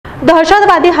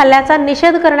दहशतवादी हल्ल्याचा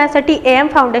निषेध करण्यासाठी एएम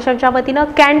फाउंडेशनच्या वतीने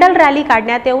कॅन्डल रॅली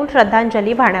काढण्यात येऊन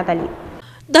श्रद्धांजली वाहण्यात आली।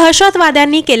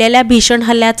 दहशतवाद्यांनी केलेल्या भीषण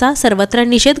हल्ल्याचा सर्वत्र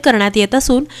निषेध करण्यात येत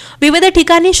असून विविध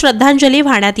ठिकाणी श्रद्धांजली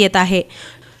वाहण्यात येत आहे।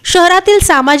 शहरातील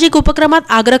सामाजिक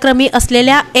उपक्रमात अग्रक्रमी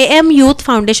असलेल्या एएम यूथ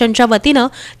फाउंडेशनच्या वतीने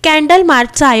कॅन्डल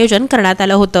मार्चचे आयोजन करण्यात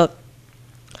आले होते।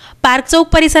 पार्क चौक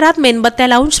परिसरात मेणबत्त्या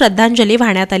लावून श्रद्धांजली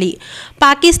वाहण्यात आली।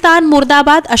 पाकिस्तान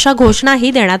मुर्दाबाद अशा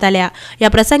घोषणाही देण्यात आल्या। या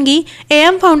प्रसंगी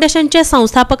एएम फाउंडेशनचे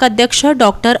संस्थापक अध्यक्ष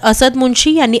डॉक्टर असद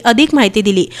मुन्शी यांनी अधिक माहिती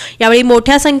दिली। यावेळी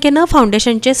मोठ्या संख्येने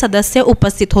फाउंडेशनचे सदस्य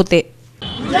उपस्थित होते।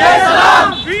 विजय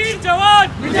सलाम वीर जवान,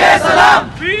 विजय सलाम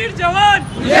वीर जवान,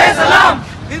 विजय सलाम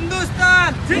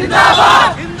हिंदुस्तान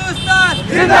जिंदाबाद, हिंदुस्तान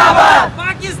जिंदाबाद,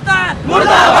 पाकिस्तान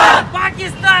मुर्दाबाद,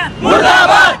 पाकिस्तान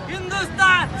मुर्दाबाद,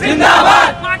 हिंदुस्तान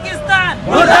जिंदाबाद, पाकिस्तान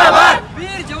मुर्दाबाद,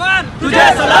 वीर जवान तुझे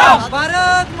सलाम,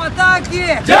 भारत माता की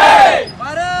जय।